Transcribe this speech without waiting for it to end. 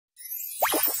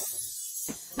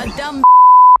A dumb.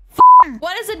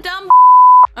 What is a dumb?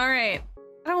 All right.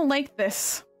 I don't like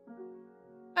this.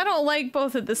 I don't like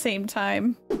both at the same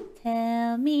time.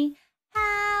 Tell me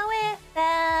how it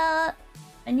felt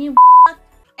when you.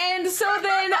 And so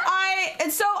then I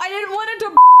didn't want it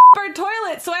to our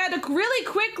toilet, so I had to really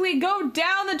quickly go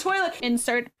down the toilet.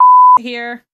 Insert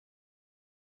here.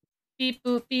 Beep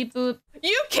boop beep boop.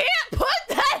 You can't put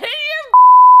that in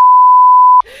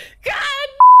your. God,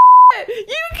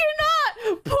 you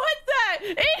cannot put that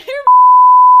in your.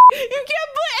 You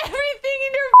can't put everything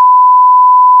in your.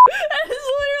 That is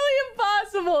literally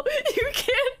impossible. You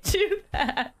can't do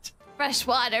that.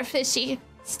 Freshwater fishy,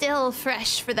 still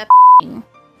fresh for the. And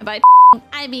by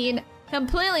I mean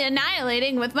completely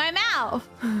annihilating with my mouth.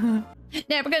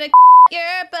 Never gonna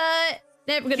your butt.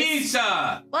 Never gonna.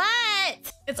 Kisa!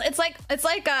 What? It's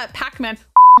like a Pac-Man.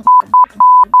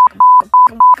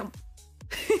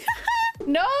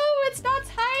 No, it's not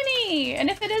tiny. And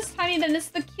if it is tiny, then it's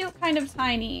the cute kind of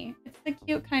tiny. It's the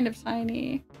cute kind of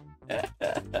tiny.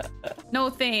 No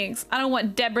thanks. I don't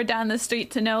want Deborah down the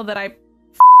street to know that I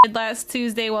last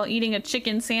Tuesday while eating a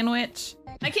chicken sandwich.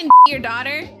 I can your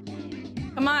daughter.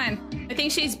 Come on. I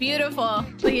think she's beautiful.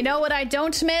 But you know what I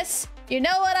don't miss? You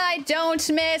know what I don't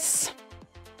miss?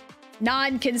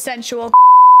 Non-consensual